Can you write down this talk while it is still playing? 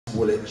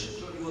Woolwich.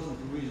 He wasn't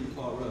from Regent's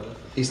Park Road.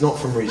 He's not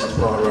from Regent's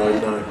Park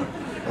Road,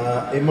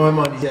 no. In my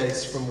mind, yeah,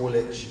 he's from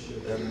Woolwich.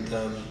 And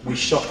we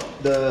shot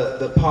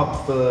the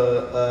pub for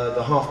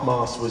the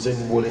half-mast was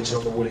in Woolwich,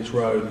 on the Woolwich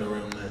Road and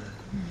around there.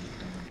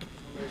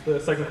 The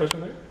second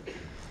question there?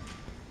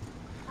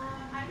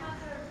 I'm not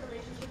the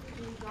relationship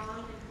between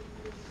Dom and the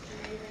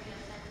amazing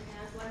and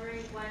I was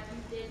wondering what you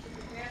did to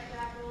prepare for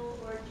that role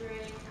or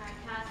during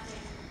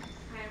casting,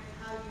 kind of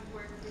how you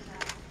worked with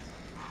that.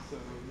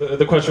 So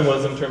the question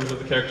was in terms of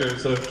the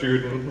characters of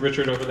Jude and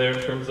Richard over there,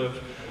 in terms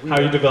of how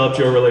you developed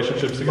your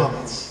relationships together.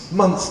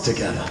 Months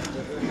together.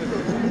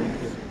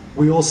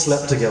 We all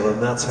slept together,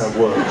 and that's how it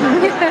worked.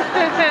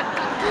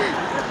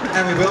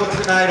 And we will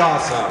tonight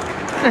also.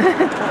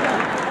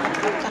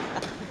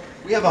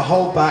 We have a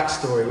whole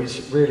backstory,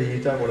 which really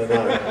you don't want to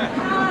know.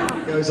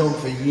 It goes on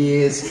for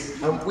years.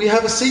 We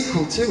have a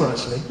sequel too,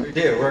 actually. We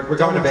do. We're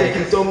going to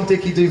Vegas. Dom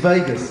Dicky do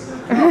Vegas.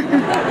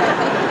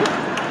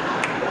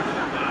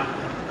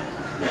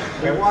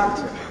 We want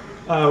to.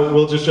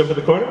 We'll just jump in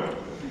the corner.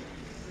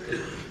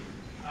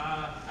 I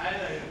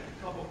had a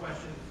couple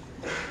questions.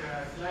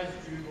 Can I ask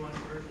Jude one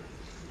first?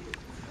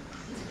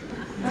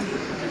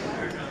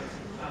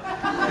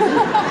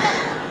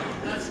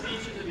 That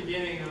speech at the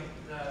beginning of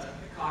the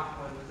cock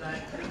one, was that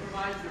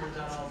improvised or was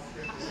that all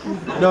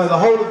scripted? No, the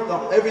whole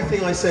of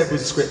everything I said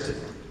was scripted.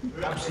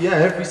 Yeah,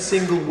 every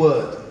single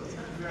word.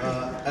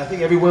 I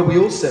think every word we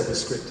all said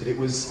was scripted. It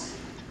was,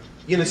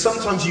 you know,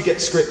 sometimes you get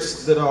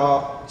scripts that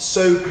are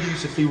so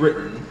beautifully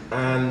written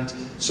and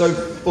so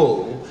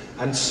full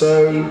and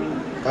so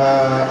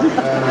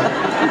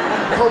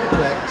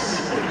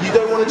complex, you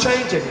don't want to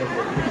change any of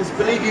them. Because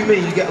believe you me,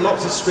 you get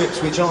lots of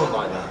scripts which aren't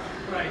like that.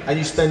 Right. And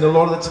you spend a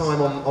lot of the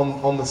time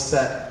on the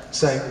set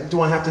saying,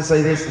 do I have to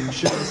say this and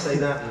should I say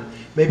that? And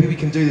maybe we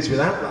can do this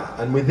without that.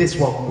 And with this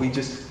one, we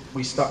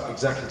stuck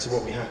exactly to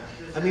what we had.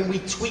 I mean, we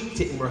tweaked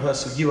it in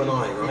rehearsal, you and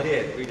I,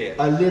 right? We did.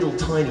 A little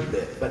tiny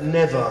bit, but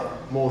never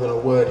more than a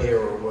word here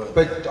or a word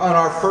there. But on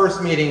our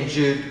first meeting,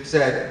 Jude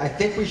said, I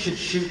think we should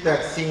shoot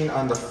that scene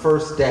on the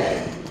first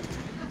day.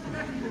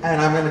 And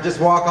I'm going to just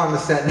walk on the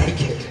set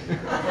naked.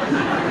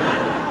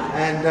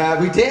 And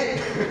we did.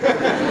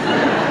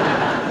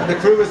 And the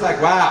crew was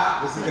like, wow,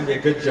 this is going to be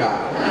a good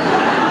job.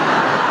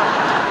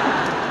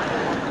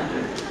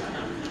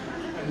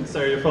 And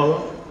sorry, your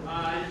follow-up?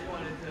 I just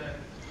wanted to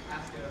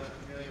ask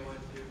Amelia what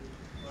you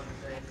want to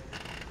say.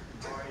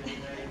 How are you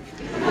today?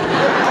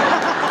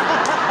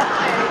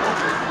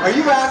 Are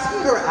you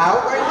asking her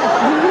out right now?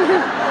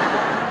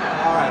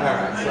 All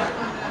right, sorry.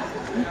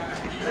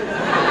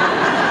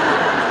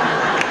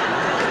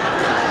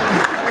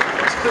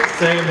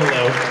 Saying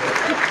hello.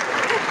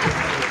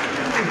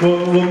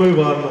 We'll move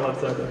on to the left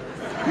side there.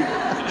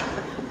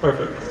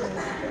 Perfect.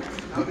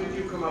 How did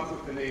you come up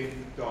with the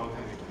name Dom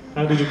Hemingway?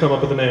 How did you come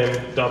up with the name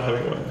Dom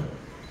Hemingway?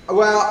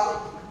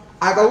 Well,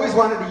 I've always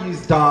wanted to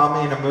use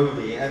Dom in a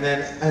movie,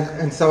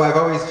 and so I've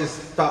always just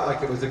felt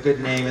like it was a good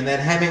name. And then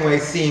Hemingway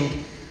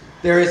seemed,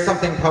 there is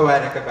something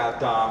poetic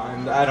about Dom,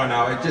 and I don't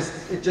know, it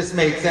just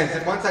made sense.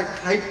 And once I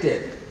typed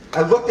it,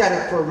 I looked at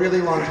it for a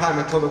really long time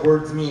until the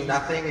words mean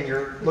nothing, and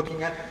you're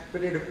looking at it.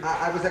 But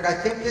I was like, I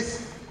think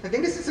this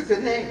is a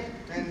good name,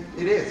 and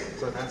it is.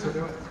 So that's what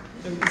it was.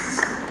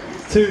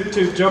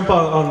 To jump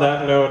on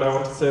that note, I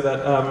want to say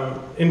that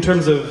in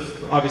terms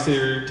of, obviously,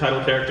 your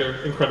title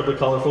character, incredibly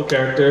colorful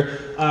character,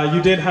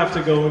 you did have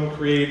to go and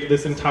create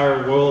this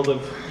entire world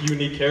of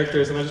unique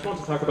characters, and I just want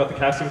to talk about the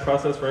casting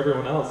process for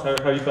everyone else,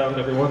 how you found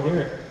everyone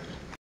here.